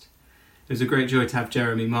It was a great joy to have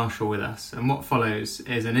Jeremy Marshall with us, and what follows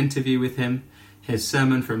is an interview with him, his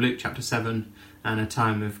sermon from Luke chapter 7, and a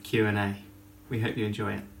time of Q&A. We hope you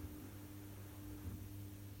enjoy it.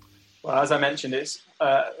 Well, as I mentioned, it's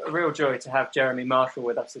a real joy to have Jeremy Marshall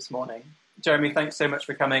with us this morning. Jeremy, thanks so much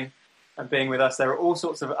for coming and being with us. There are all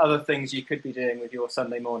sorts of other things you could be doing with your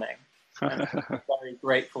Sunday morning. And I'm very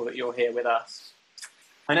grateful that you're here with us.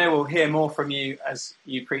 I know we'll hear more from you as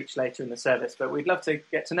you preach later in the service, but we'd love to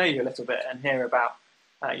get to know you a little bit and hear about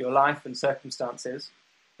your life and circumstances.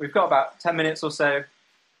 We've got about 10 minutes or so.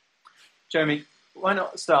 Jeremy, why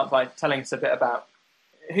not start by telling us a bit about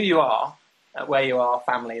who you are, where you are,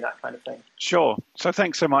 family, that kind of thing? Sure. So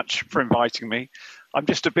thanks so much for inviting me. I'm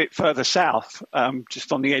just a bit further south,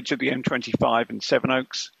 just on the edge of the M25 in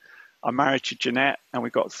Sevenoaks. I'm married to Jeanette, and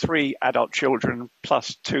we've got 3 adult children,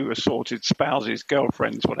 plus 2 assorted spouses,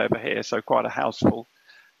 girlfriends, whatever here, so quite a house full.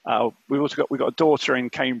 We've got a daughter in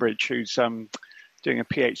Cambridge who's doing a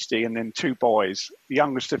PhD, and then 2 boys, the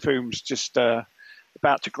youngest of whom's just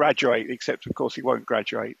about to graduate, except, of course, he won't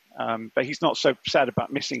graduate. But he's not so sad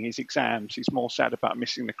about missing his exams. He's more sad about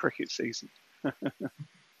missing the cricket season.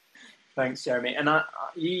 Thanks, Jeremy. And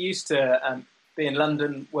you used to be in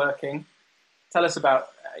London working. Tell us about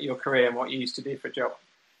your career and what you used to do for a job.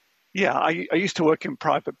 Yeah, I used to work in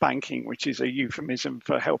private banking, which is a euphemism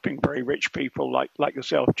for helping very rich people like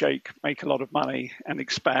yourself, Jake, make a lot of money and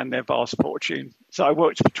expand their vast fortune. So I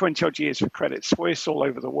worked for 20 odd years for Credit Suisse all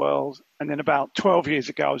over the world. And then about 12 years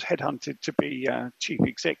ago, I was headhunted to be chief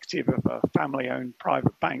executive of a family-owned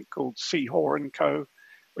private bank called Seahor & Co.,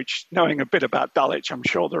 which, knowing a bit about Dulwich, I'm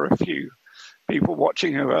sure there are a few people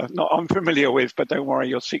watching who are not unfamiliar with, but don't worry,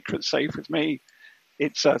 your secret's safe with me.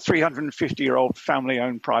 It's a 350-year-old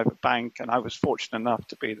family-owned private bank, and I was fortunate enough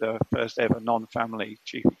to be the first ever non-family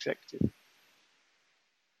chief executive.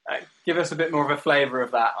 Give us a bit more of a flavour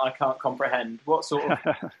of that. I can't comprehend. What sort of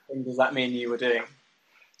thing does that mean you were doing?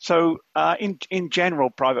 So in general,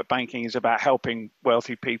 private banking is about helping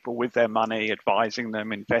wealthy people with their money, advising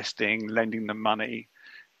them, investing, lending them money.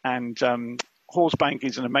 And Hawes Bank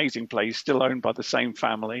is an amazing place, still owned by the same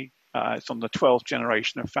family. It's on the 12th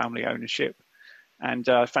generation of family ownership. And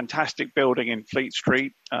a fantastic building in Fleet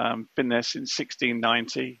Street, been there since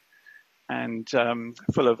 1690, and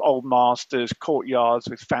full of old masters, courtyards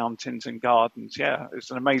with fountains and gardens. Yeah,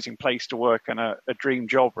 it's an amazing place to work and a dream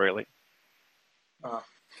job, really. Oh.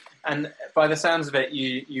 And by the sounds of it,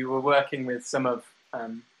 you were working with some of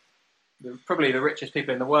probably the richest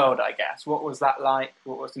people in the world, I guess. What was that like?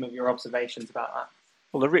 What were some of your observations about that?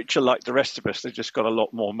 Well, the rich are like the rest of us. They've just got a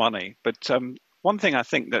lot more money. But one thing I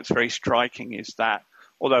think that's very striking is that,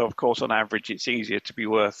 although, of course, on average, it's easier to be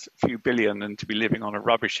worth a few billion than to be living on a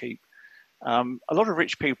rubbish heap, a lot of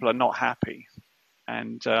rich people are not happy.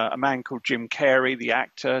 And a man called Jim Carrey, the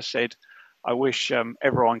actor, said, I wish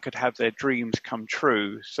everyone could have their dreams come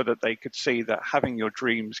true so that they could see that having your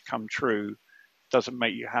dreams come true doesn't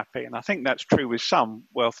make you happy. And I think that's true with some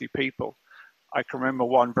wealthy people. I can remember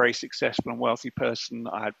one very successful and wealthy person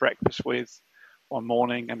I had breakfast with one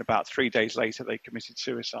morning, and about 3 days later, they committed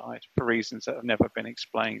suicide for reasons that have never been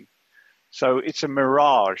explained. So it's a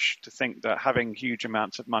mirage to think that having huge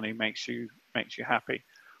amounts of money makes you happy.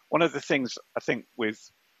 One of the things I think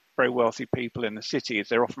with very wealthy people in the city is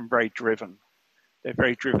they're often very driven. They're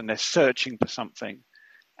very driven. They're searching for something.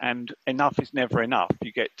 And enough is never enough.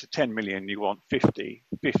 You get to 10 million, you want 50,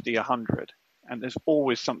 100. And there's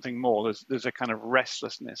always something more. There's a kind of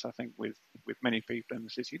restlessness, I think, with many people in the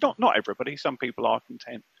city. Not everybody. Some people are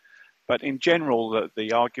content. But in general,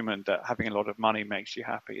 the argument that having a lot of money makes you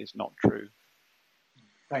happy is not true.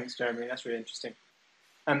 Thanks, Jeremy. That's really interesting.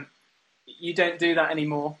 You don't do that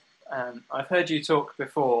anymore. I've heard you talk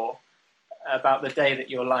before about the day that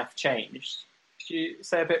your life changed. Could you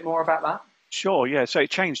say a bit more about that? Sure, yeah. So it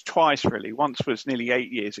changed twice, really. Once was nearly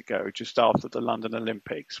 8 years ago, just after the London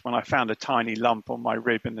Olympics, when I found a tiny lump on my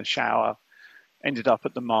rib in the shower. Ended up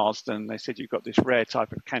at the Marsden. They said, you've got this rare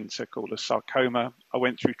type of cancer called a sarcoma. I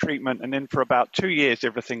went through treatment, and then for about 2 years,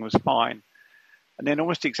 everything was fine. And then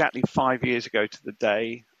almost exactly 5 years ago to the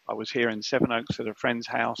day, I was here in Sevenoaks at a friend's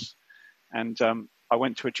house, and I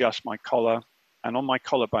went to adjust my collar, and on my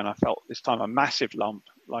collarbone, I felt this time a massive lump,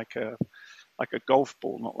 like a golf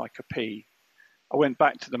ball, not like a pea. I went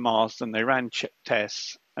back to the Marsden, they ran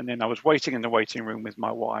tests, and then I was waiting in the waiting room with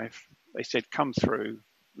my wife. They said, come through.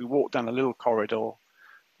 We walked down a little corridor.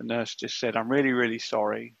 The nurse just said, I'm really, really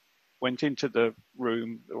sorry. Went into the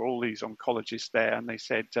room. There were all these oncologists there, and they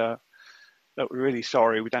said, look, we're really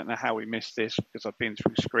sorry. We don't know how we missed this because I've been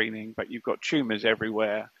through screening, but you've got tumours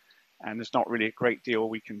everywhere, and there's not really a great deal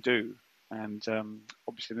we can do. And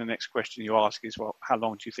obviously the next question you ask is, well, how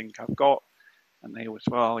long do you think I've got? And they always,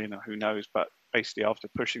 well, who knows? But basically after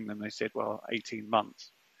pushing them, they said, well, 18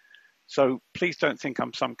 months. So please don't think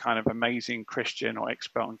I'm some kind of amazing Christian or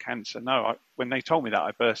expert on cancer. No, when they told me that,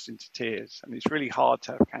 I burst into tears. And it's really hard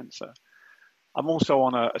to have cancer. I'm also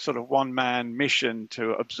on a sort of one-man mission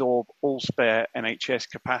to absorb all spare NHS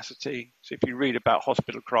capacity. So if you read about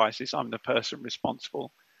hospital crisis, I'm the person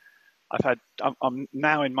responsible. I'm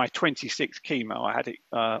now in my 26th chemo. I had it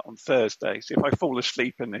on Thursday. So if I fall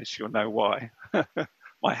asleep in this, you'll know why.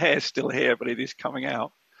 My hair's still here, but it is coming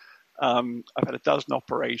out. I've had a dozen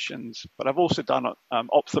operations, but I've also done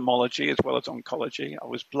ophthalmology as well as oncology. I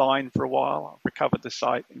was blind for a while. I recovered the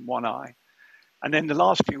sight in one eye. And then the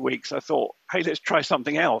last few weeks, I thought, hey, let's try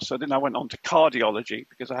something else. So then I went on to cardiology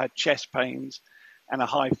because I had chest pains and a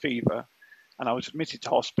high fever. And I was admitted to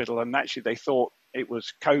hospital, and actually they thought it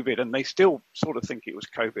was COVID, and they still sort of think it was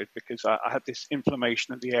COVID because I had this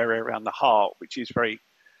inflammation of the area around the heart, which is very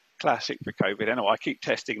classic for COVID. Anyway, I keep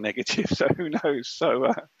testing negative, so who knows?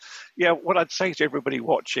 So, what I'd say to everybody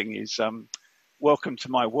watching is welcome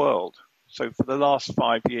to my world. So for the last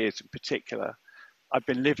 5 years in particular, I've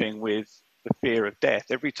been living with the fear of death.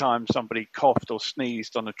 Every time somebody coughed or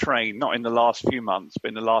sneezed on a train, not in the last few months, but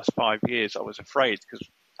in the last 5 years, I was afraid because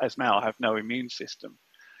as now I have no immune system.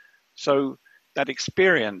 So that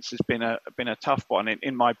experience has been a tough one.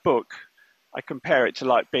 In my book, I compare it to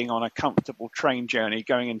like being on a comfortable train journey,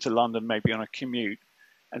 going into London, maybe on a commute,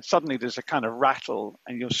 and suddenly there's a kind of rattle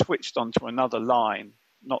and you're switched onto another line,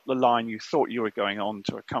 not the line you thought you were going on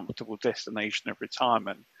to a comfortable destination of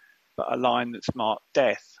retirement, but a line that's marked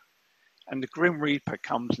death. And the Grim Reaper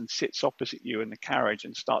comes and sits opposite you in the carriage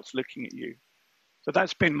and starts looking at you. So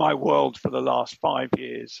that's been my world for the last 5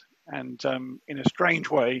 years. And in a strange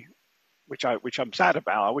way, which I'm sad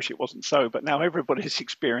about, I wish it wasn't so, but now everybody's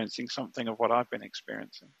experiencing something of what I've been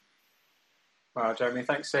experiencing. Wow, Jeremy,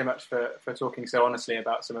 thanks so much for talking so honestly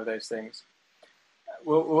about some of those things.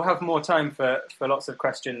 We'll have more time for lots of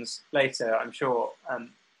questions later, I'm sure.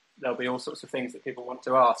 There'll be all sorts of things that people want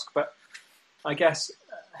to ask. But I guess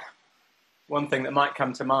one thing that might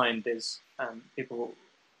come to mind is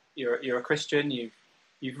you're a Christian,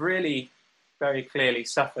 you've really very clearly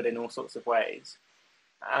suffered in all sorts of ways.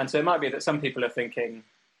 And so it might be that some people are thinking,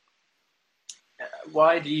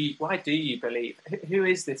 why do you believe? Who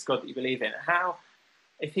is this God that you believe in? How,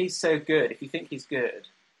 if he's so good, if you think he's good,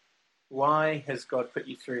 why has God put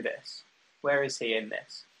you through this? Where is he in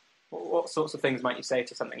this? What sorts of things might you say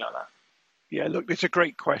to something like that? Yeah, look, it's a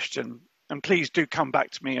great question. And please do come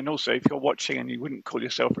back to me. And also, if you're watching and you wouldn't call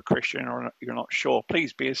yourself a Christian or you're not sure,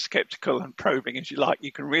 please be as skeptical and probing as you like.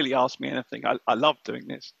 You can really ask me anything. I love doing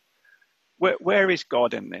this. Where is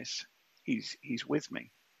God in this? He's with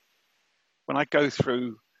me. When I go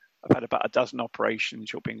through, I've had about a dozen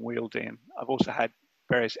operations you're being wheeled in. I've also had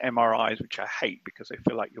various MRIs, which I hate because they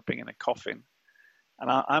feel like you're being in a coffin. And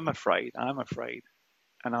I'm afraid.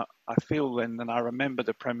 And I feel then, and I remember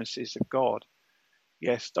the premises of God.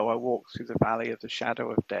 Yes, though I walk through the valley of the shadow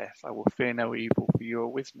of death, I will fear no evil, for you are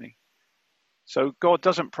with me. So God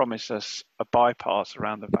doesn't promise us a bypass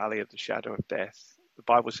around the valley of the shadow of death. The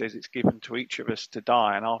Bible says it's given to each of us to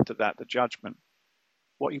die, and after that, the judgment.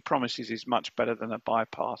 What he promises is much better than a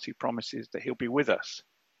bypass. He promises that he'll be with us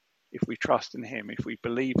if we trust in him, if we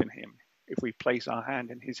believe in him, if we place our hand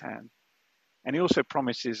in his hand. And he also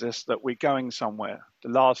promises us that we're going somewhere. The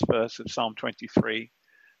last verse of Psalm 23,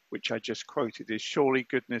 which I just quoted, is, surely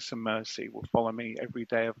goodness and mercy will follow me every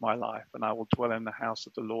day of my life, and I will dwell in the house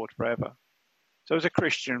of the Lord forever. So as a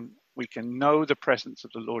Christian, we can know the presence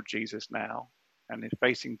of the Lord Jesus now, and in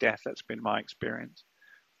facing death, that's been my experience.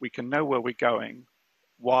 We can know where we're going.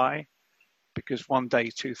 Why? Because one day,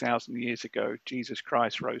 2,000 years ago, Jesus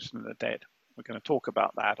Christ rose from the dead. We're going to talk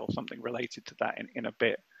about that or something related to that in a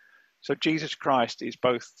bit. So Jesus Christ is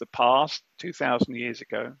both the past, 2,000 years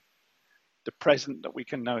ago, the present that we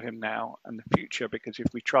can know him now, and the future, because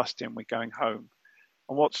if we trust him, we're going home.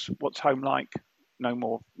 And what's home like? No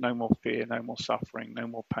more fear, no more suffering, no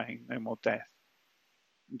more pain, no more death.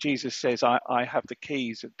 And Jesus says, I have the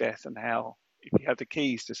keys of death and hell. If you have the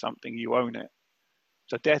keys to something, you own it.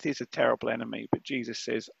 So death is a terrible enemy, but Jesus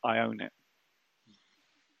says, I own it.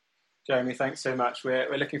 Jeremy, thanks so much.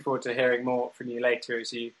 We're looking forward to hearing more from you later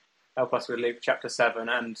as you help us with Luke chapter 7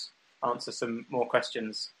 and answer some more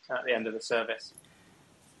questions at the end of the service.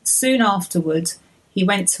 Soon afterward, he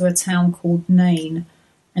went to a town called Nain,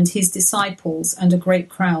 and his disciples and a great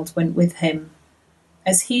crowd went with him.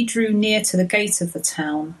 As he drew near to the gate of the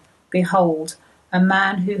town, behold, a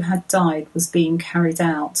man who had died was being carried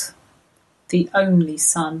out, the only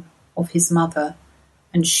son of his mother,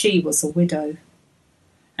 and she was a widow.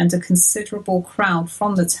 And a considerable crowd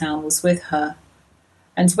from the town was with her.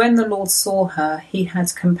 And when the Lord saw her, he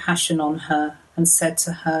had compassion on her, and said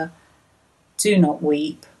to her, "Do not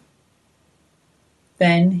weep."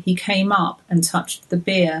 Then he came up and touched the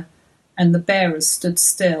bier, and the bearers stood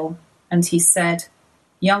still. And he said,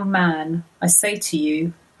 "Young man, I say to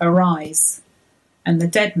you, arise." And the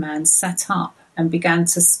dead man sat up and began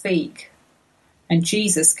to speak. And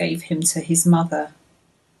Jesus gave him to his mother.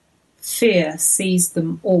 Fear seized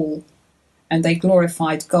them all, and they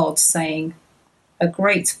glorified God, saying, "A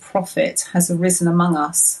great prophet has arisen among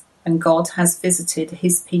us, and God has visited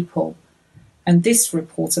his people." And this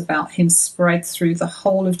report about him spread through the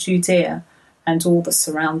whole of Judea and all the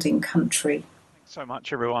surrounding country. Thanks so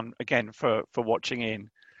much, everyone, again, for watching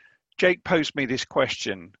in. Jake posed me this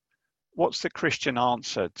question: what's the Christian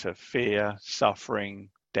answer to fear, suffering,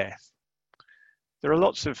 death? There are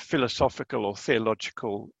lots of philosophical or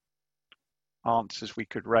theological answers we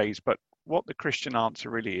could raise, but what the Christian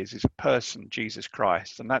answer really is a person, Jesus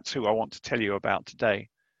Christ, and that's who I want to tell you about today.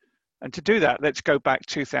 And to do that, let's go back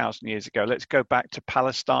 2,000 years ago. Let's go back to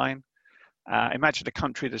Palestine. Imagine a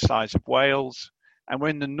country the size of Wales, and we're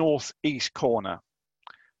in the northeast corner.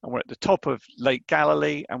 And we're at the top of Lake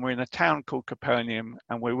Galilee, and we're in a town called Capernaum,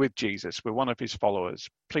 and we're with Jesus. We're one of his followers.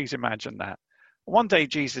 Please imagine that. One day,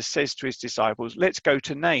 Jesus says to his disciples, "Let's go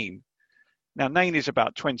to Nain." Now, Nain is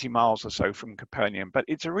about 20 miles or so from Capernaum, but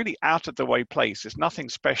it's a really out-of-the-way place. There's nothing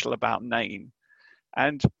special about Nain.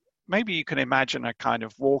 And maybe you can imagine a kind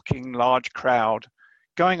of walking large crowd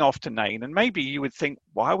going off to Nain, and maybe you would think,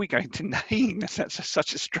 why are we going to Nain? That's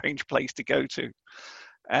such a strange place to go to.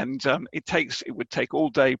 And it would take all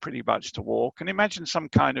day pretty much to walk. And imagine some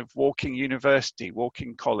kind of walking university,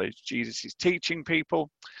 walking college. Jesus is teaching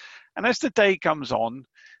people. And as the day comes on,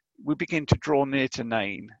 we begin to draw near to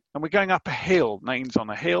Nain. And we're going up a hill. Nain's on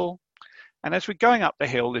a hill. And as we're going up the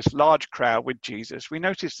hill, this large crowd with Jesus, we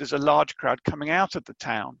notice there's a large crowd coming out of the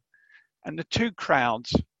town. And the two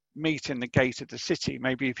crowds meet in the gate of the city.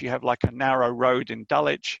 Maybe if you have like a narrow road in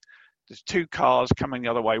Dulwich, there's two cars coming the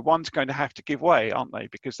other way. One's going to have to give way, aren't they?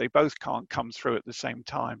 Because they both can't come through at the same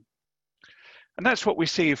time. And that's what we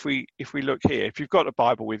see if we look here. If you've got a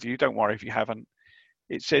Bible with you, don't worry if you haven't.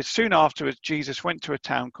 It says, soon afterwards, Jesus went to a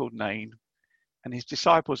town called Nain, and his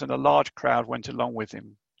disciples and a large crowd went along with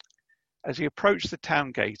him. As he approached the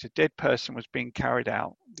town gate, a dead person was being carried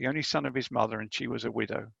out, the only son of his mother, and she was a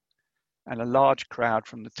widow. And a large crowd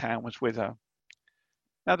from the town was with her.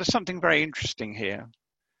 Now, there's something very interesting here,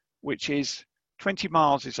 which is 20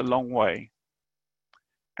 miles is a long way.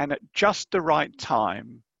 And at just the right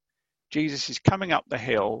time, Jesus is coming up the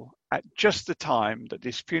hill at just the time that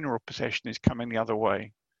this funeral procession is coming the other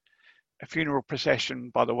way. A funeral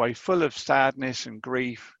procession, by the way, full of sadness and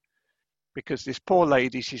grief, because this poor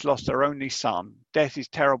lady, she's lost her only son. Death is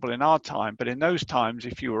terrible in our time, but in those times,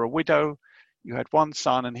 if you were a widow, you had one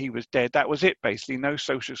son and he was dead. That was it, basically, no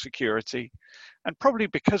social security. And probably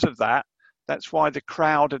because of that, that's why the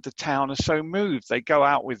crowd of the town are so moved. They go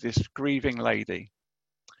out with this grieving lady.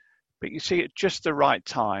 But you see, at just the right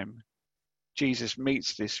time, Jesus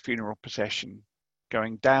meets this funeral procession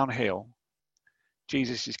going downhill.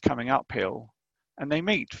 Jesus is coming uphill, and they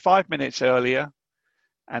meet 5 minutes earlier,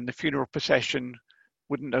 and the funeral procession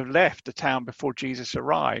wouldn't have left the town before Jesus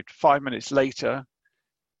arrived. 5 minutes later,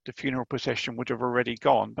 the funeral procession would have already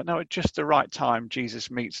gone. But no, at just the right time, Jesus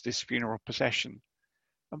meets this funeral procession.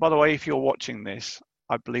 And by the way, if you're watching this,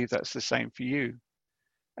 I believe that's the same for you.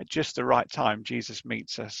 At just the right time, Jesus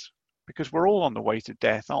meets us, because we're all on the way to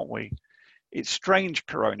death, aren't we? It's strange,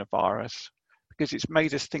 coronavirus, because it's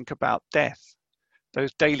made us think about death.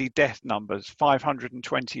 Those daily death numbers,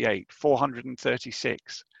 528,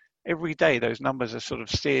 436. Every day, those numbers are sort of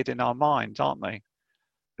seared in our minds, aren't they?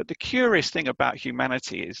 But the curious thing about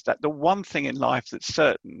humanity is that the one thing in life that's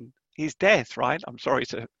certain is death, right? I'm sorry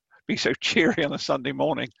to be so cheery on a Sunday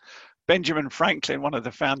morning. Benjamin Franklin, one of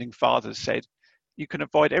the founding fathers, said, you can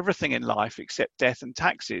avoid everything in life except death and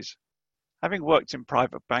taxes. Having worked in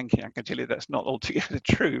private banking, I can tell you that's not altogether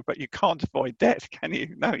true, but you can't avoid death, can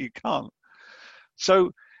you? No, you can't.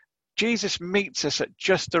 So Jesus meets us at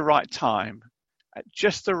just the right time, at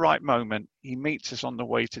just the right moment. He meets us on the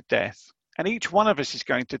way to death. And each one of us is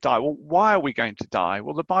going to die. Well, why are we going to die?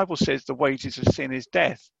 Well, the Bible says the wages of sin is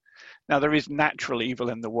death. Now, there is natural evil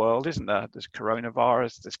in the world, isn't there? There's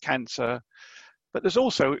coronavirus, there's cancer. But there's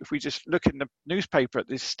also, if we just look in the newspaper at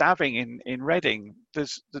this stabbing in Reading,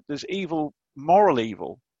 there's evil, moral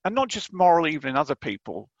evil. And not just moral evil in other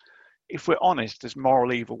people. If we're honest, there's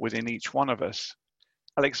moral evil within each one of us.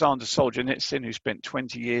 Alexander Solzhenitsyn, who spent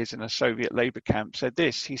 20 years in a Soviet labor camp, said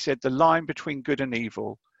this. He said, the line between good and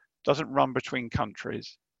evil doesn't run between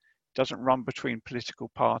countries, doesn't run between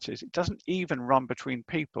political parties, it doesn't even run between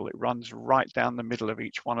people, it runs right down the middle of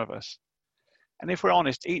each one of us. And if we're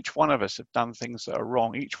honest, each one of us have done things that are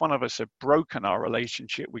wrong. Each one of us have broken our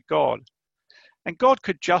relationship with God. And God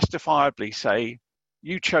could justifiably say,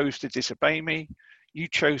 you chose to disobey me, you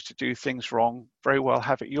chose to do things wrong, very well,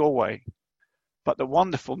 have it your way. But the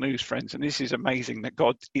wonderful news, friends, and this is amazing, that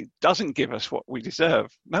God doesn't give us what we deserve.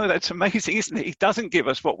 No, that's amazing, isn't it? He doesn't give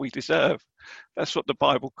us what we deserve. That's what the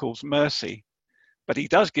Bible calls mercy. But he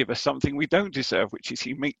does give us something we don't deserve, which is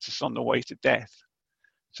he meets us on the way to death.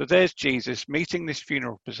 So there's Jesus meeting this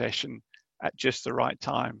funeral procession at just the right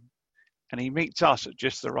time. And he meets us at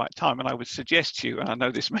just the right time. And I would suggest to you, and I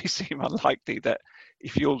know this may seem unlikely, that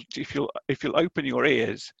if you'll open your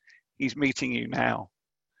ears, he's meeting you now.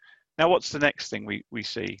 Now, what's the next thing we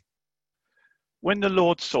see? When the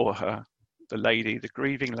Lord saw her, the lady, the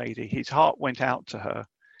grieving lady, his heart went out to her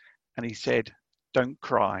and he said, don't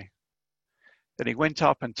cry. Then he went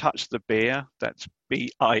up and touched the bier, that's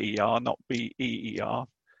B-I-E-R, not B-E-E-R.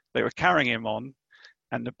 They were carrying him on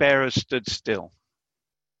and the bearers stood still.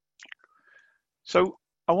 So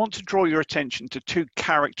I want to draw your attention to two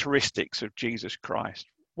characteristics of Jesus Christ.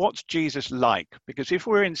 What's Jesus like? Because if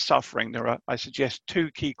we're in suffering, there are, I suggest, two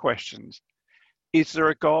key questions. Is there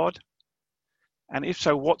a God? And if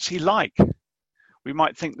so, what's he like? We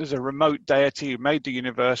might think there's a remote deity who made the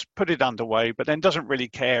universe, put it underway, but then doesn't really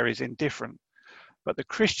care, is indifferent. But the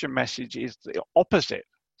Christian message is the opposite,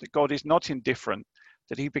 that God is not indifferent,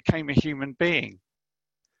 that he became a human being.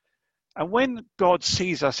 And when God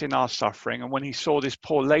sees us in our suffering, and when he saw this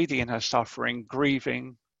poor lady in her suffering,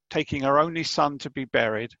 grieving, taking her only son to be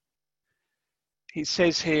buried, he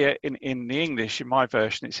says here in the English, in my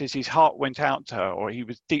version, it says his heart went out to her, or he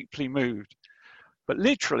was deeply moved. But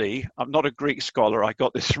literally, I'm not a Greek scholar, I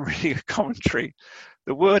got this from reading a commentary.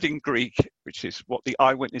 The word in Greek, which is what the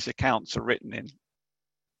eyewitness accounts are written in,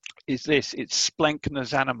 is this, it's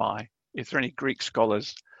splenknozanamai. If there are any Greek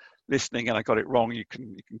scholars listening and I got it wrong, you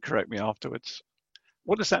can correct me afterwards.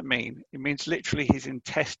 What does that mean? It means literally his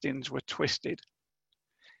intestines were twisted.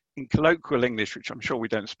 In colloquial English, which I'm sure we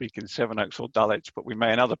don't speak in Sevenoaks or Dulwich, but we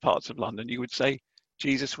may in other parts of London, you would say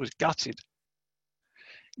Jesus was gutted.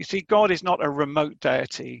 You see, God is not a remote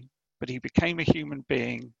deity, but he became a human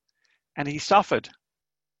being and he suffered.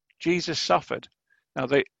 Jesus suffered. Now,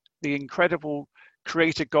 the incredible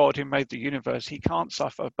creator God who made the universe, he can't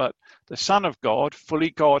suffer, but the Son of God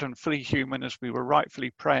and fully human, as we were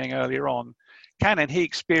rightfully praying earlier on, can, and he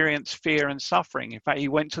experienced fear and suffering. In fact, he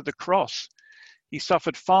went to the cross. He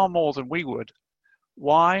suffered far more than we would.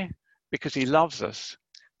 Why? Because he loves us.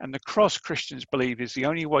 And the cross, Christians believe, is the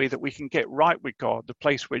only way that we can get right with God, the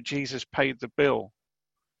place where Jesus paid the bill.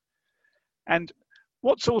 And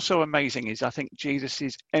what's also amazing is, I think,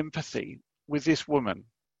 Jesus' empathy with this woman.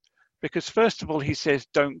 Because first of all, he says,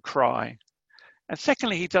 don't cry. And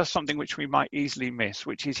secondly, he does something which we might easily miss,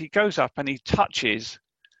 which is he goes up and he touches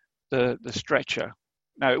the stretcher.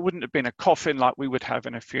 Now, it wouldn't have been a coffin like we would have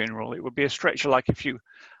in a funeral. It would be a stretcher like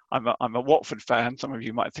I'm a Watford fan. Some of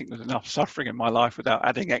you might think there's enough suffering in my life without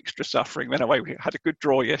adding extra suffering. Anyway, we had a good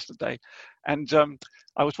draw yesterday. And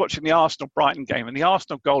I was watching the Arsenal-Brighton game, and the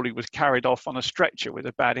Arsenal goalie was carried off on a stretcher with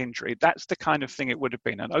a bad injury. That's the kind of thing it would have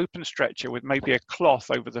been, an open stretcher with maybe a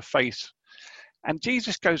cloth over the face. And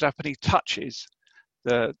Jesus goes up and he touches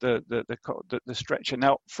the stretcher.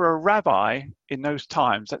 Now, for a rabbi in those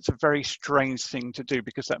times, that's a very strange thing to do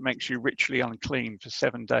because that makes you ritually unclean for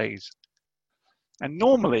 7 days. And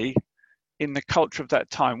normally, in the culture of that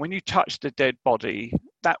time, when you touch the dead body,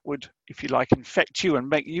 that would, if you like, infect you and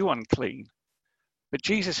make you unclean. But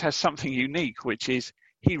Jesus has something unique, which is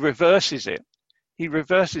he reverses it. He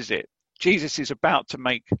reverses it. Jesus is about to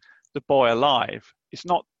make the boy alive. It's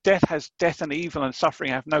not death and evil and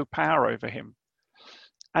suffering have no power over him.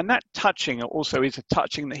 And that touching also is a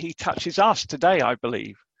touching that he touches us today, I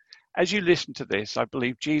believe. As you listen to this, I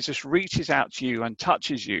believe Jesus reaches out to you and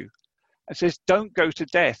touches you and says, don't go to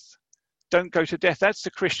death. Don't go to death. That's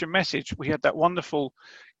the Christian message. We had that wonderful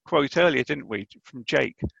quote earlier, didn't we, from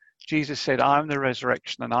Jake? Jesus said, I am the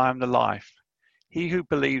resurrection and I am the life. He who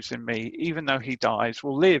believes in me, even though he dies,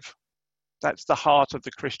 will live. That's the heart of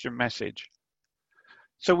the Christian message.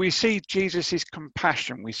 So we see Jesus'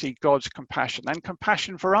 compassion. We see God's compassion and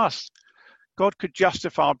compassion for us. God could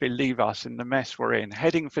justifiably leave us in the mess we're in,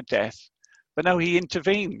 heading for death. But no, he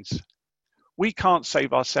intervenes. We can't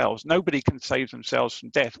save ourselves. Nobody can save themselves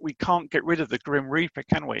from death. We can't get rid of the Grim Reaper,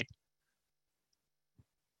 can we?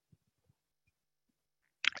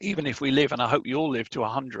 even if we live, and I hope you all live to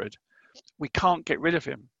 100, we can't get rid of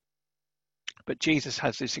him. But Jesus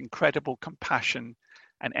has this incredible compassion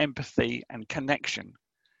and empathy and connection.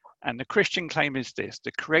 And the Christian claim is this: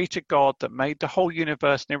 the creator God that made the whole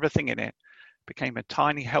universe and everything in it became a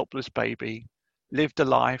tiny helpless baby, lived a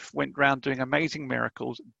life, went around doing amazing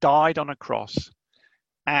miracles, died on a cross,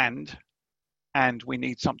 and we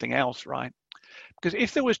need something else, right? Because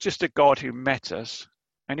if there was just a God who met us,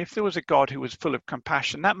 and if there was a God who was full of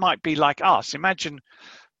compassion, that might be like us. Imagine,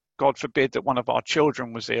 God forbid, that one of our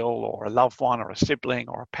children was ill, or a loved one, or a sibling,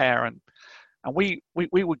 or a parent, and we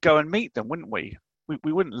would go and meet them, wouldn't we?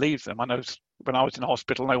 We wouldn't leave them. I know when I was in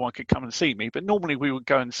hospital, no one could come and see me, but normally we would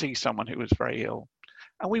go and see someone who was very ill,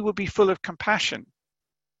 and we would be full of compassion.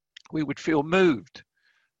 We would feel moved.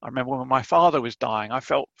 I remember when my father was dying, I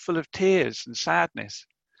felt full of tears and sadness.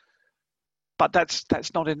 But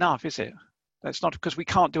that's not enough, is it? That's not, because we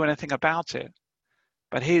can't do anything about it.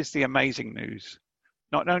 But here's the amazing news.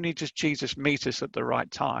 Not only does Jesus meet us at the right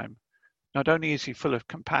time, not only is he full of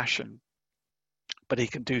compassion, but he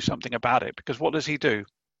can do something about it. Because what does he do?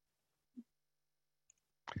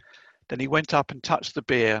 Then he went up and touched the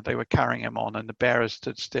bier they were carrying him on, and the bearers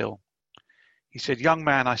stood still. He said, "Young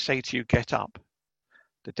man, I say to you, get up."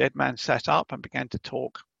 The dead man sat up and began to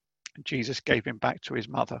talk, and Jesus gave him back to his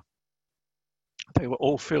mother. They were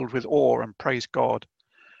all filled with awe and praised God.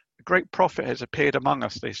 "A great prophet has appeared among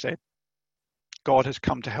us," they said. "God has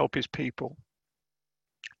come to help his people."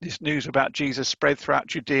 This news about Jesus spread throughout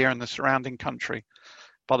Judea and the surrounding country.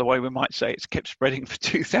 By the way, we might say it's kept spreading for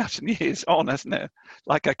 2,000 years on, hasn't it?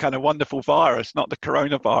 Like a kind of wonderful virus, not the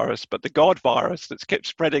coronavirus, but the God virus that's kept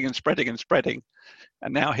spreading and spreading and spreading.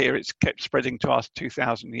 And now here it's kept spreading to us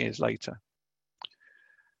 2,000 years later.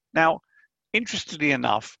 Now, interestingly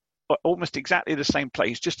enough, almost exactly the same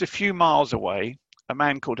place, just a few miles away, a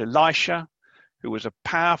man called Elisha, who was a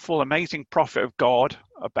powerful, amazing prophet of God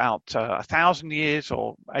about 1,000 years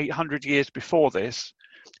or 800 years before this,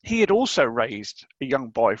 he had also raised a young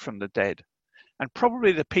boy from the dead. And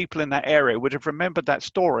probably the people in that area would have remembered that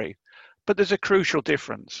story. But there's a crucial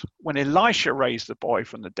difference. When Elisha raised the boy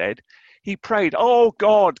from the dead, he prayed, "Oh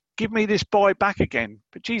God, give me this boy back again."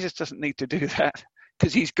 But Jesus doesn't need to do that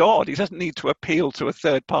because he's God. He doesn't need to appeal to a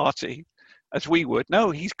third party as we would.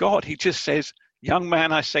 No, he's God. He just says, "Young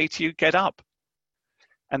man, I say to you, get up."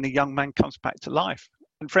 And the young man comes back to life.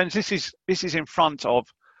 And friends, this is in front of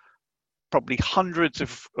probably hundreds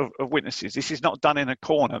of witnesses. This is not done in a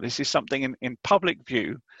corner. This is something in public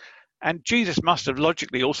view. And Jesus must have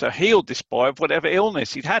logically also healed this boy of whatever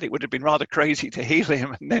illness he'd had. It would have been rather crazy to heal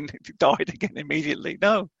him and then he died again immediately.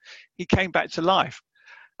 No, he came back to life.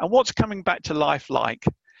 And what's coming back to life like?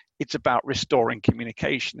 It's about restoring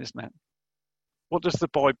communication, isn't it? What does the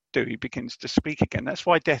boy do? He begins to speak again. That's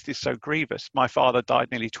why death is so grievous. My father died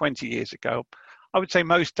nearly 20 years ago. I would say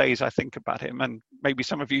most days I think about him, and maybe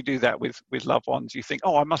some of you do that with loved ones. You think,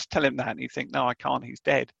 "Oh, I must tell him that." And you think, "No, I can't. He's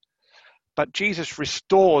dead." But Jesus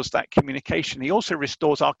restores that communication. He also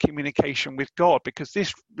restores our communication with God, because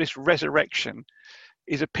this resurrection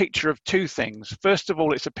is a picture of two things. First of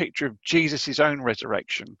all, it's a picture of Jesus' own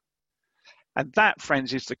resurrection. And that,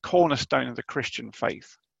 friends, is the cornerstone of the Christian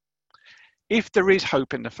faith. If there is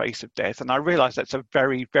hope in the face of death, and I realize that's a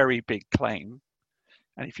very, very big claim,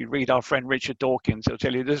 and if you read our friend Richard Dawkins, he'll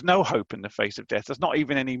tell you there's no hope in the face of death. There's not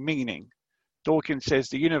even any meaning. Dawkins says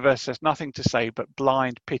the universe has nothing to say but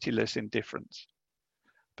blind, pitiless indifference.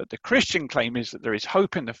 But the Christian claim is that there is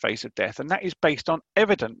hope in the face of death, and that is based on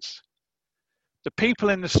evidence. The people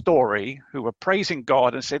in the story who were praising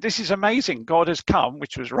God and said, "This is amazing, God has come,"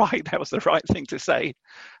 which was right, that was the right thing to say.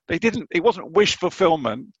 It wasn't wish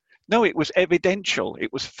fulfillment. No, it was evidential.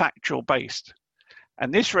 It was factual based.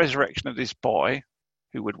 And this resurrection of this boy,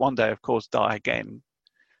 who would one day, of course, die again,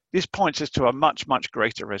 this points us to a much, much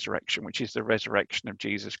greater resurrection, which is the resurrection of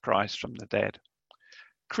Jesus Christ from the dead.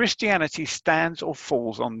 Christianity stands or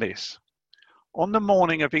falls on this. On the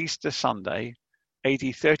morning of Easter Sunday,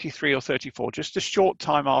 AD 33 or 34, just a short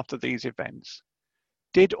time after these events,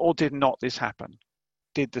 did or did not this happen?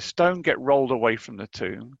 Did the stone get rolled away from the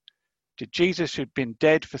tomb? Did Jesus, who'd been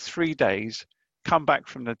dead for 3 days, come back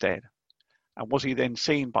from the dead? And was he then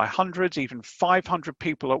seen by hundreds, even 500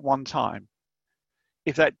 people at one time?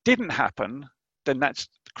 If that didn't happen, then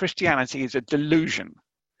Christianity is a delusion.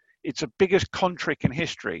 It's the biggest con trick in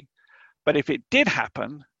history. But if it did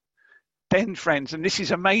happen, then, friends, and this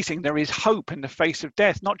is amazing, there is hope in the face of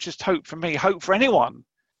death. Not just hope for me, hope for anyone.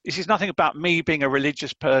 This is nothing about me being a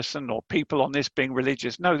religious person or people on this being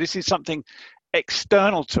religious. No, this is something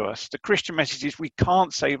external to us. The Christian message is we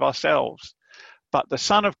can't save ourselves. but the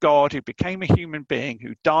Son of God who became a human being,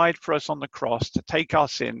 who died for us on the cross to take our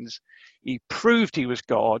sins, he proved he was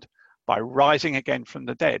God by rising again from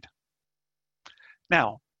the dead.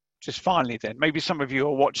 Now, just finally then, maybe some of you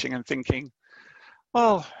are watching and thinking,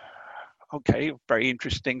 well, okay, very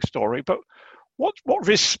interesting story, but what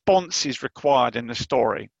response is required in the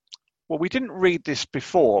story? Well, we didn't read this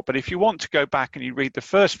before, but if you want to go back and you read the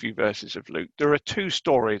first few verses of Luke, there are two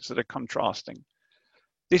stories that are contrasting.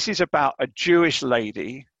 This is about a Jewish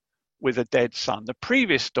lady with a dead son. The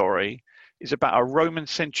previous story is about a Roman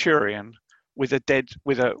centurion with a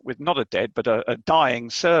dying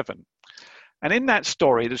servant. And in that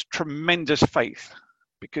story, there's tremendous faith,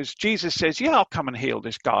 because Jesus says, yeah, I'll come and heal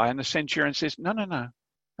this guy. And the centurion says, no,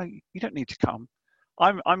 you don't need to come.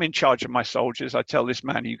 I'm in charge of my soldiers. I tell this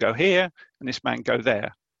man, you go here, and this man go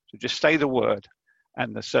there. So just say the word,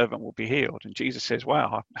 and the servant will be healed. And Jesus says,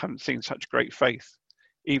 wow, I haven't seen such great faith,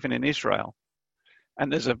 even in Israel.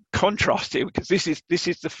 And there's a contrast here, because this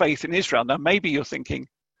is the faith in Israel. Now, maybe you're thinking,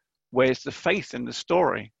 where's the faith in the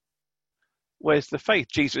story? Where's the faith?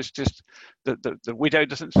 Jesus just, the widow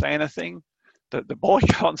doesn't say anything. The boy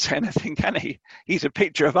can't say anything, can he? He's a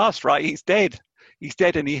picture of us, right? He's dead. He's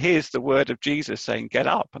dead, and he hears the word of Jesus saying, get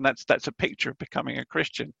up. And that's a picture of becoming a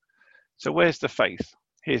Christian. So where's the faith?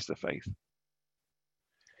 Here's the faith.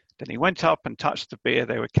 Then he went up and touched the bier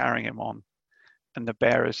they were carrying him on, and the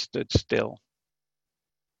bearers stood still.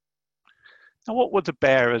 Now, what were the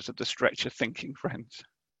bearers of the stretcher thinking, friends?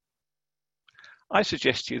 I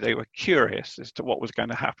suggest to you they were curious as to what was going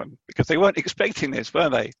to happen, because they weren't expecting this, were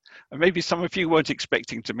they? And maybe some of you weren't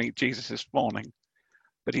expecting to meet Jesus this morning.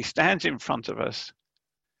 But he stands in front of us,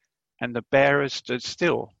 and the bearers stood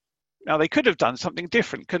still. Now, they could have done something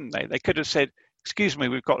different, couldn't they? They could have said, excuse me,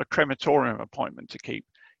 we've got a crematorium appointment to keep.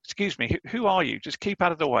 Excuse me, who are you? Just keep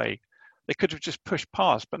out of the way. They could have just pushed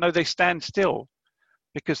past. But no, they stand still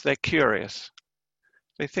because they're curious.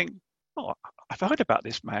 They think, oh, I've heard about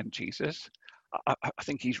this man, Jesus. I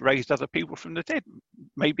think he's raised other people from the dead.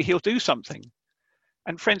 Maybe he'll do something.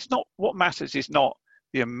 And friends, what matters is not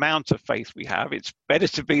the amount of faith we have. It's better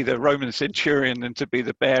to be the Roman centurion than to be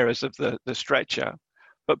the bearers of the stretcher.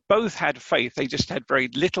 But both had faith. They just had very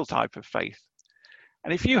little type of faith.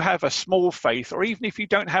 And if you have a small faith, or even if you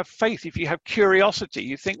don't have faith, if you have curiosity,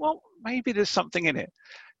 you think, well, maybe there's something in it,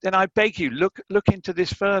 then I beg you, look into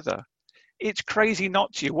this further. It's crazy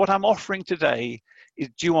not to. What I'm offering today is,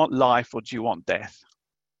 do you want life or do you want death?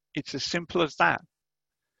 It's as simple as that.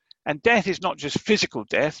 And death is not just physical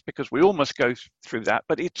death, because we all must go through that,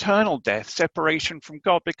 but eternal death, separation from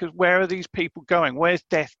God, because where are these people going? Where's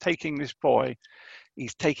death taking this boy?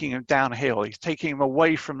 He's taking him downhill. He's taking him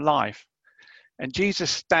away from life. And Jesus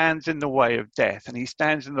stands in the way of death, and he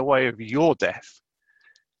stands in the way of your death.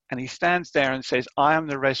 And he stands there and says, I am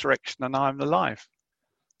the resurrection and I am the life.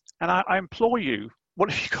 And I implore you,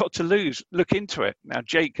 what have you got to lose? Look into it. Now,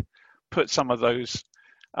 Jake put some of those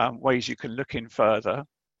ways you can look in further.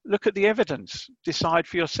 Look at the evidence. Decide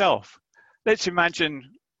for yourself. Let's imagine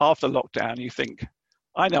after lockdown you think,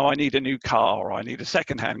 I know I need a new car, or I need a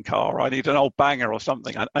second-hand car, or I need an old banger or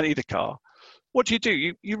something. I need a car. What do?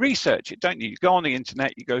 You research it, don't you? You go on the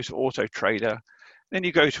internet, you go to Auto Trader, then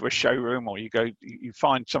you go to a showroom, or you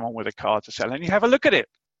find someone with a car to sell, and you have a look at it.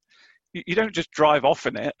 You don't just drive off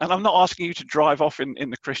in it. And I'm not asking you to drive off in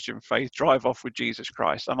the Christian faith, drive off with Jesus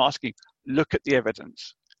Christ. I'm asking, look at the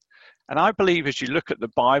evidence. And I believe as you look at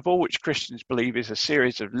the Bible, which Christians believe is a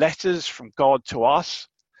series of letters from God to us,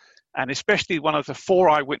 and especially one of the 4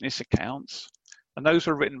 eyewitness accounts, and those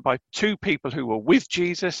were written by 2 people who were with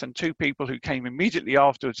Jesus and 2 people who came immediately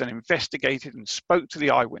afterwards and investigated and spoke to the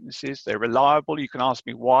eyewitnesses. They're reliable. You can ask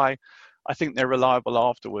me why I think they're reliable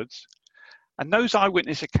afterwards. And those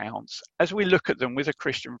eyewitness accounts, as we look at them with a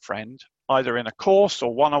Christian friend, either in a course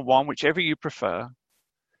or one-on-one, whichever you prefer,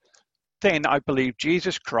 then I believe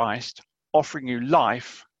Jesus Christ offering you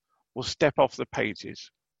life will step off the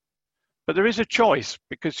pages. But there is a choice,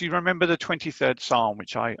 because you remember the 23rd Psalm,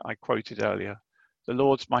 which I quoted earlier. The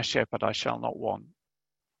Lord's my shepherd, I shall not want.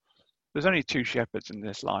 There's only 2 shepherds in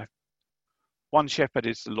this life. One shepherd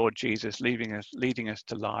is the Lord Jesus, leading us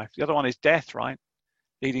to life. The other one is death, right?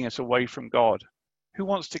 Leading us away from God. Who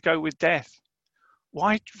wants to go with death?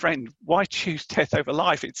 Why, friend, why choose death over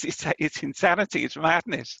life? It's insanity, it's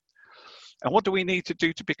madness. And what do we need to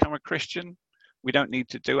do to become a Christian? We don't need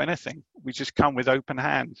to do anything. We just come with open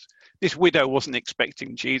hands. This widow wasn't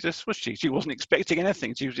expecting Jesus, was she? She wasn't expecting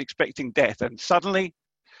anything. She was expecting death. And suddenly,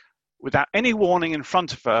 without any warning in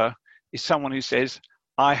front of her, is someone who says,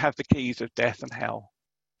 I have the keys of death and hell.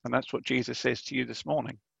 And that's what Jesus says to you this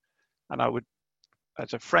morning. And I would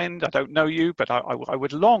as a friend. I don't know you, but I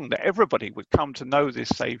would long that everybody would come to know this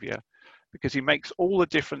Saviour, because he makes all the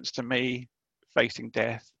difference to me facing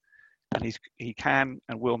death, and he can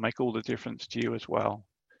and will make all the difference to you as well.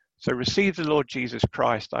 So receive the Lord Jesus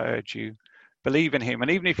Christ, I urge you. Believe in him.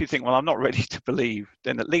 And even if you think, well, I'm not ready to believe,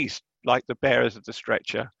 then at least, like the bearers of the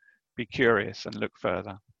stretcher, be curious and look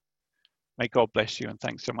further. May God bless you, and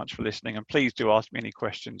thanks so much for listening. And please do ask me any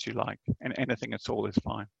questions you like, and anything at all is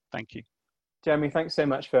fine. Thank you. Jeremy, thanks so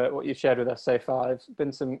much for what you've shared with us so far. There's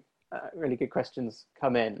been some really good questions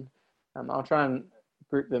come in. I'll try and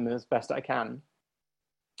group them as best I can.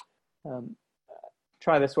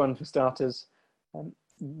 Try this one for starters.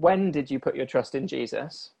 When did you put your trust in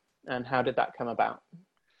Jesus, and how did that come about?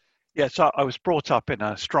 Yeah, so I was brought up in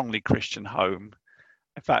a strongly Christian home.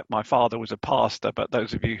 In fact, my father was a pastor, but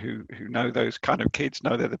those of you who know those kind of kids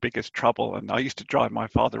know they're the biggest trouble. And I used to drive my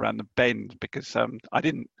father around the bend because I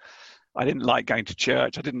didn't like going to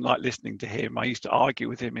church. I didn't like listening to him. I used to argue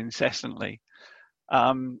with him incessantly.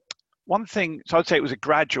 One thing, so I'd say it was a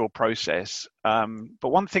gradual process, but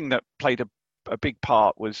one thing that played a big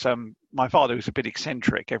part was my father was a bit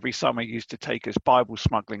eccentric. Every summer he used to take us Bible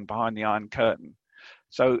smuggling behind the Iron Curtain.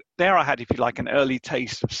 So there I had, if you like, an early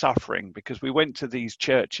taste of suffering, because we went to these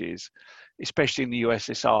churches, especially in the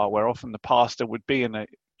USSR, where often the pastor would be in a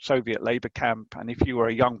Soviet labor camp. And if you were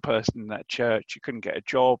a young person in that church, you couldn't get a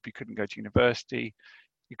job, you couldn't go to university,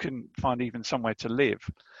 you couldn't find even somewhere to live.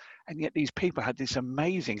 And yet these people had this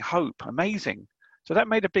amazing hope, amazing. So that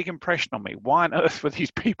made a big impression on me. Why on earth were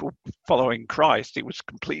these people following Christ? It was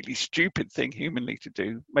a completely stupid thing humanly to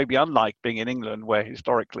do, maybe unlike being in England, where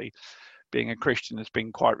historically being a Christian has been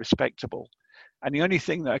quite respectable. And the only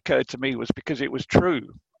thing that occurred to me was because it was true.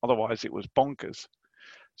 Otherwise, it was bonkers.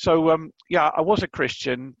 So, yeah, I was a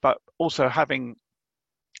Christian, but also having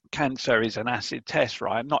cancer is an acid test,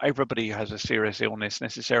 right? Not everybody who has a serious illness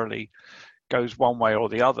necessarily goes one way or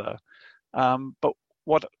the other. But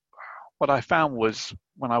what I found was,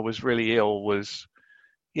 when I was really ill, was,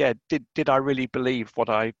 yeah, did I really believe what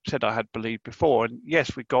I said I had believed before? And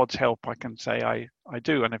yes, with God's help, I can say I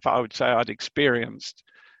do. And if I would say I'd experienced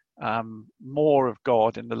more of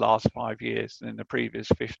God in the last 5 years than in the previous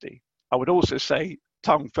 50. I would also say,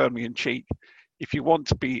 tongue firmly in cheek, if you want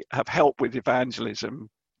to have help with evangelism,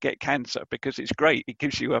 get cancer, because it's great. It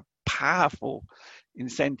gives you a powerful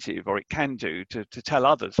incentive, or it can do, to tell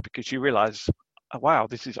others, because you realize, oh, wow,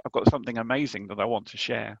 I've got something amazing that I want to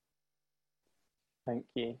share. Thank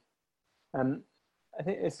you. I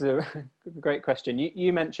think this is a great question.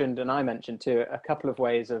 You mentioned, and I mentioned too, a couple of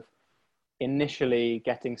ways of initially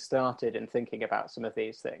getting started in thinking about some of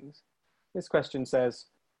these things. This question says,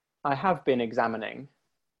 I have been examining,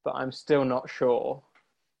 but I'm still not sure.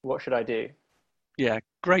 What should I do? Yeah,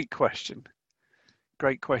 great question.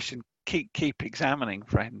 Great question. Keep examining,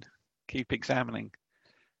 friend. Keep examining.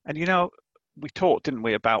 And we talked, didn't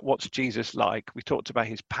we, about what's Jesus like? We talked about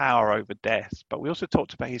his power over death, but we also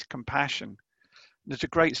talked about his compassion. There's a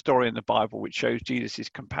great story in the Bible which shows Jesus'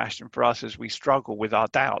 compassion for us as we struggle with our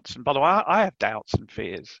doubts. And by the way, I have doubts and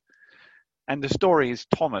fears. And the story is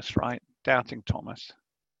Thomas, right? Doubting Thomas.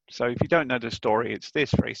 So if you don't know the story, it's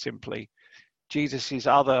this, very simply. Jesus'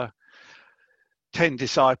 other 10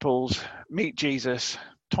 disciples meet Jesus.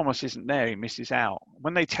 Thomas isn't there, he misses out.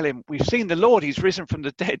 When they tell him, we've seen the Lord, he's risen from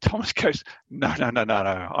the dead, Thomas goes, no,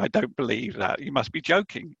 I don't believe that. You must be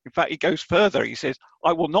joking. In fact, he goes further. He says,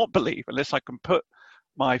 I will not believe unless I can put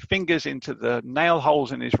my fingers into the nail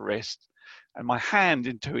holes in his wrist and my hand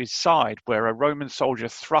into his side where a Roman soldier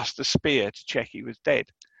thrust a spear to check he was dead.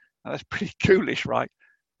 Now, that's pretty ghoulish, right?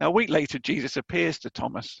 Now, a week later, Jesus appears to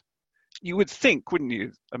Thomas. You would think, wouldn't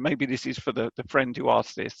you, and maybe this is for the friend who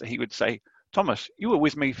asked this, that he would say, Thomas, you were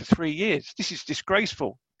with me for 3 years. This is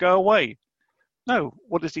disgraceful. Go away. No,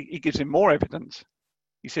 what does he? He gives him more evidence.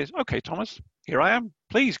 He says, okay, Thomas, here I am.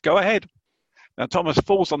 Please go ahead. Now, Thomas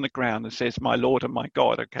falls on the ground and says, my Lord and my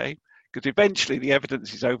God, okay? Because eventually the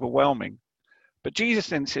evidence is overwhelming. But Jesus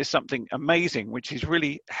then says something amazing, which is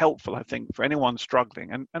really helpful, I think, for anyone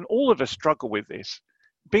struggling. And all of us struggle with this.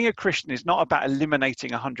 Being a Christian is not about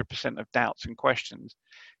eliminating 100% of doubts and questions.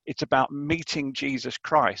 It's about meeting Jesus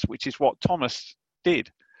Christ, which is what Thomas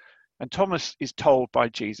did. And Thomas is told by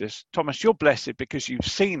Jesus, Thomas, you're blessed because you've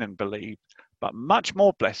seen and believed, but much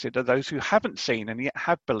more blessed are those who haven't seen and yet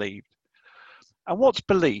have believed. And what's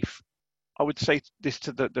belief? I would say this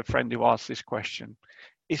to the friend who asked this question.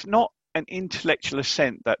 It's not an intellectual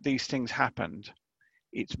assent that these things happened.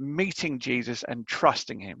 It's meeting Jesus and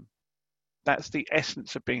trusting him. That's the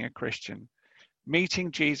essence of being a Christian. Meeting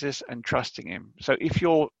Jesus and trusting him. So if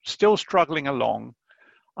you're still struggling along,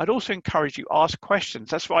 I'd also encourage you ask questions.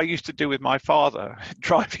 That's what I used to do with my father,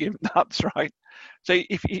 driving him nuts, right? So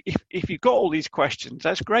if you've got all these questions,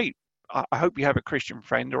 that's great. I hope you have a Christian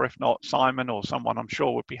friend, or if not, Simon or someone I'm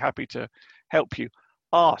sure would be happy to help you.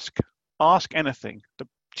 Ask anything.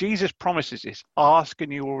 Jesus promises this: ask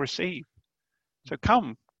and you will receive. So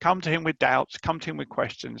come to him with doubts, come to him with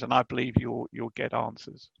questions, and I believe you'll get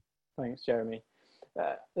answers. Thanks, Jeremy.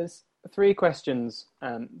 There's 3 questions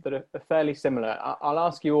that are fairly similar. I'll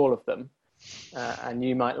ask you all of them, and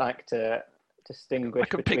you might like to distinguish. I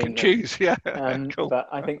can between pick and them. choose, yeah. Cool. But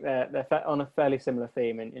I think they're on a fairly similar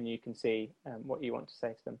theme, and you can see what you want to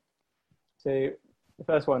say to them. So the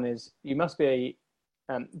first one is: you must be.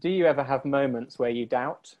 Do you ever have moments where you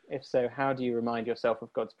doubt? If so, how do you remind yourself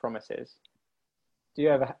of God's promises? Do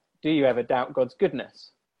you ever doubt God's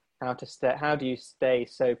goodness? How do you stay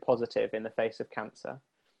so positive in the face of cancer?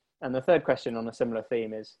 And the third question on a similar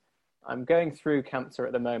theme is: I'm going through cancer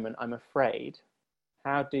at the moment. I'm afraid.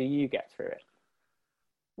 How do you get through it?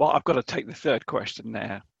 Well, I've got to take the third question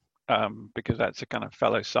there, because that's a kind of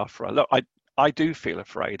fellow sufferer. Look, I do feel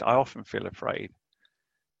afraid. I often feel afraid.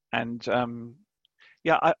 And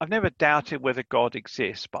I've never doubted whether God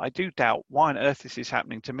exists, but I do doubt why on earth this is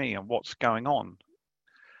happening to me and what's going on.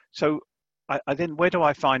 So I then, where do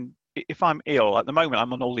I find, if I'm ill, at the moment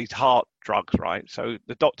I'm on all these heart drugs, right? So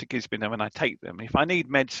the doctor gives me them and I take them. If I need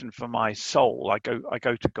medicine for my soul, I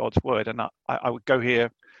go to God's word, and I would go here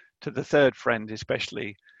to the third friend,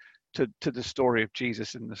 especially to the story of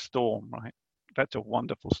Jesus in the storm, right? That's a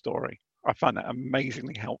wonderful story. I find that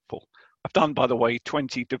amazingly helpful. I've done, by the way,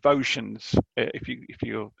 20 devotions. If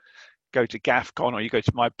you go to GAFCON, or you go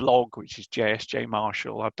to my blog, which is JSJ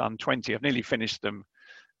Marshall, I've done 20. I've nearly finished them.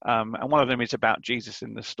 And one of them is about Jesus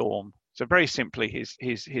in the storm. So very simply,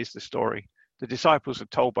 here's the story. The disciples are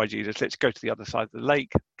told by Jesus, let's go to the other side of the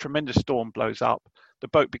lake. Tremendous storm blows up. The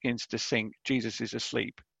boat begins to sink. Jesus is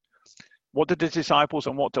asleep. What do the disciples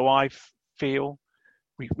and what do I feel?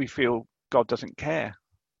 We feel God doesn't care.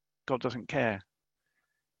 God doesn't care.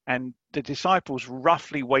 And the disciples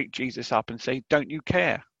roughly wake Jesus up and say, don't you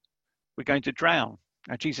care? We're going to drown.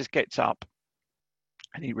 Now Jesus gets up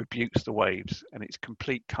and he rebukes the waves, and it's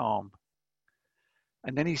complete calm.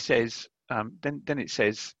 And then he says, then it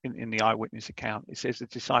says in the eyewitness account, it says the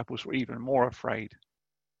disciples were even more afraid.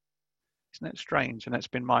 Isn't that strange? And that's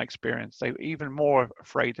been my experience. They were even more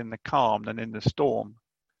afraid in the calm than in the storm,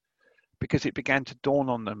 because it began to dawn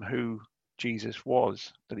on them who Jesus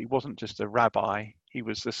was, that he wasn't just a rabbi, he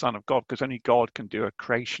was the Son of God, because only God can do a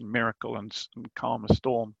creation miracle and calm a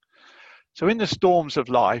storm. So in the storms of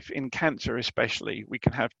life, in cancer especially, we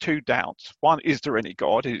can have 2 doubts. One, is there any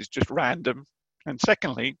God? Is it just random? And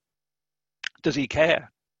secondly, does he care?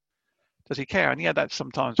 Does he care? And yeah, that's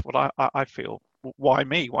sometimes what I feel. Why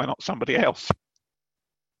me? Why not somebody else?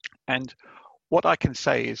 And what I can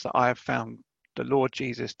say is that I have found the Lord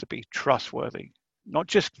Jesus to be trustworthy, not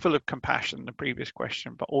just full of compassion, the previous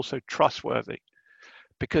question, but also trustworthy.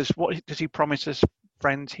 Because what does he promise us,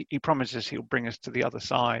 friends? He promises he'll bring us to the other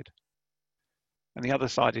side. And the other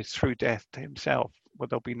side is through death to himself, where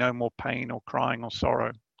there'll be no more pain or crying or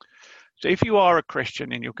sorrow. So if you are a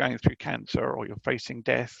Christian and you're going through cancer, or you're facing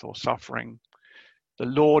death or suffering, the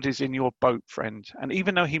Lord is in your boat, friend. And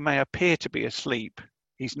even though he may appear to be asleep,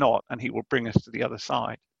 he's not, and he will bring us to the other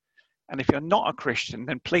side. And if you're not a Christian,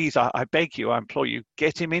 then please, I beg you, I implore you,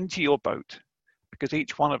 get him into your boat, because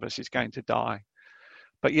each one of us is going to die.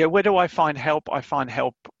 But yeah, where do I find help? I find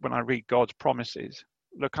help when I read God's promises.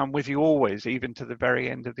 Look, I'm with you always, even to the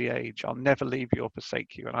very end of the age. I'll never leave you or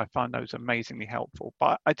forsake you. And I find those amazingly helpful.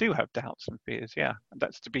 But I do have doubts and fears, yeah. And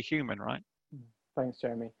that's to be human, right? Thanks,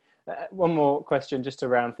 Jeremy. One more question just to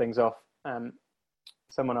round things off.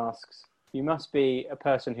 Someone asks, you must be a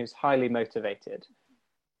person who's highly motivated.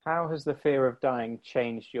 How has the fear of dying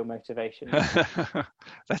changed your motivation? I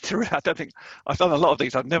don't think I've done a lot of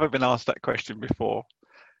these. I've never been asked that question before.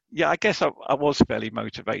 Yeah, I guess I was fairly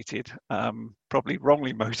motivated, probably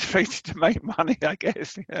wrongly motivated to make money, I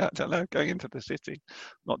guess. Yeah, I don't know, going into the city,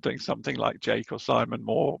 not doing something like Jake or Simon,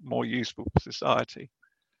 more useful for society.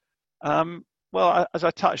 Well, as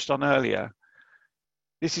I touched on earlier,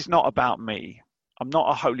 this is not about me. I'm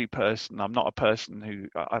not a holy person. I'm not a person who,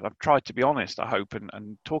 I've tried to be honest, I hope,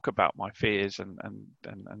 and talk about my fears and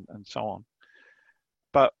so on.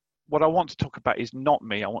 But what I want to talk about is not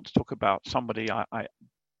me. I want to talk about somebody,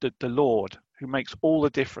 the Lord, who makes all the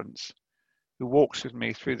difference, who walks with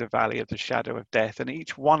me through the valley of the shadow of death. And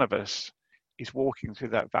each one of us is walking through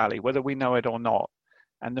that valley, whether we know it or not.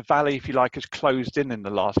 And the valley, if you like, has closed in the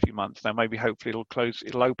last few months. Now, maybe hopefully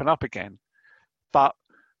it'll open up again. But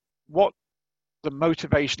what the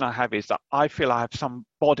motivation I have is that I feel I have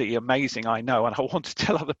somebody amazing I know, and I want to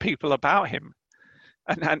tell other people about him.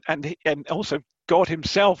 And also God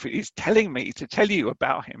himself is telling me to tell you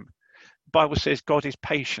about him. The Bible says God is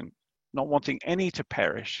patient, not wanting any to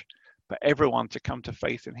perish, but everyone to come to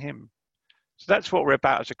faith in him. So that's what we're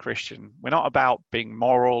about as a Christian. We're not about being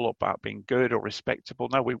moral or about being good or respectable.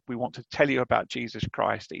 No, we want to tell you about Jesus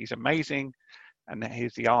Christ, that he's amazing and that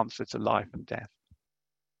he's the answer to life and death.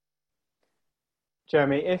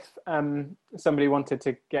 Jeremy, if somebody wanted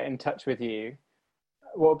to get in touch with you,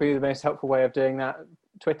 what would be the most helpful way of doing that?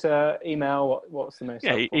 Twitter, email? What's the most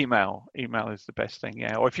helpful? Email. Email is the best thing.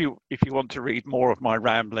 Yeah. Or if you want to read more of my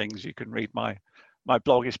ramblings, you can read my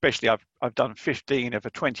blog. Especially, I've done 15 of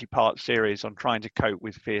a 20-part series on trying to cope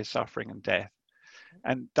with fear, suffering, and death.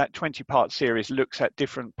 And that 20-part series looks at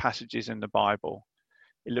different passages in the Bible.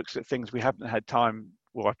 It looks at things we haven't had time.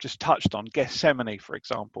 Well, I've just touched on Gethsemane, for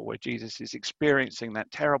example, where Jesus is experiencing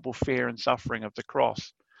that terrible fear and suffering of the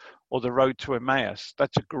cross, or the road to Emmaus.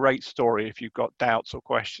 That's a great story if you've got doubts or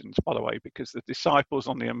questions, by the way, because the disciples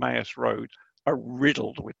on the Emmaus road are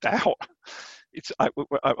riddled with doubt. I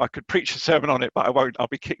could preach a sermon on it, but I won't. I'll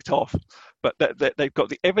be kicked off. But they've got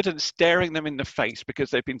the evidence staring them in the face because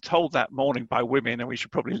they've been told that morning by women, and we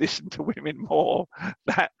should probably listen to women more,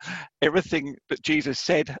 that everything that Jesus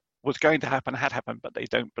said was going to happen had happened, but they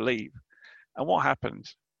don't believe. And what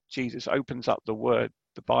happens? Jesus opens up the word,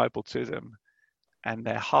 the Bible, to them, and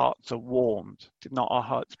their hearts are warmed. Did not our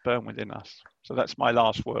hearts burn within us? So that's my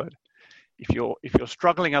last word. If you're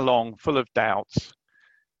struggling along full of doubts,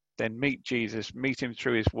 then meet Jesus, meet him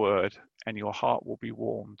through his word, and your heart will be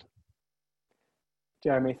warmed.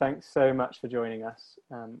 Jeremy, thanks so much for joining us.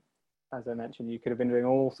 As I mentioned, you could have been doing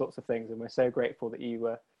all sorts of things, and we're so grateful that you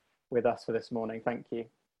were with us for this morning. Thank you.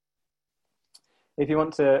 If you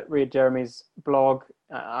want to read Jeremy's blog,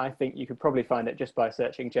 I think you could probably find it just by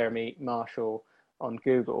searching Jeremy Marshall on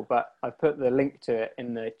Google, but I've put the link to it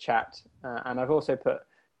in the chat, and I've also put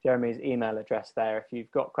Jeremy's email address there. If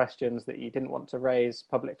you've got questions that you didn't want to raise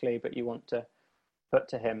publicly but you want to put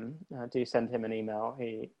to him, do send him an email.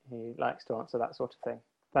 He likes to answer that sort of thing.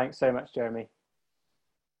 Thanks so much, Jeremy.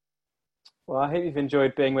 Well, I hope you've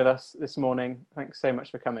enjoyed being with us this morning. Thanks so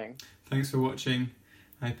much for coming. Thanks for watching.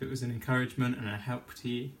 I hope it was an encouragement and a help to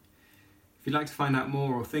you. If you'd like to find out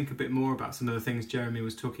more or think a bit more about some of the things Jeremy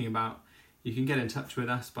was talking about, you can get in touch with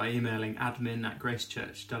us by emailing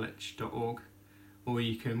admin@gracechurchdulwich.org, or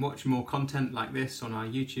you can watch more content like this on our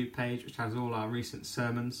YouTube page, which has all our recent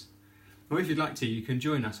sermons. Or if you'd like to, you can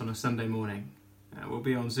join us on a Sunday morning. We'll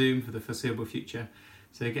be on Zoom for the foreseeable future,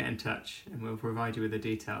 so get in touch and we'll provide you with the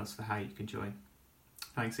details for how you can join.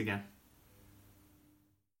 Thanks again.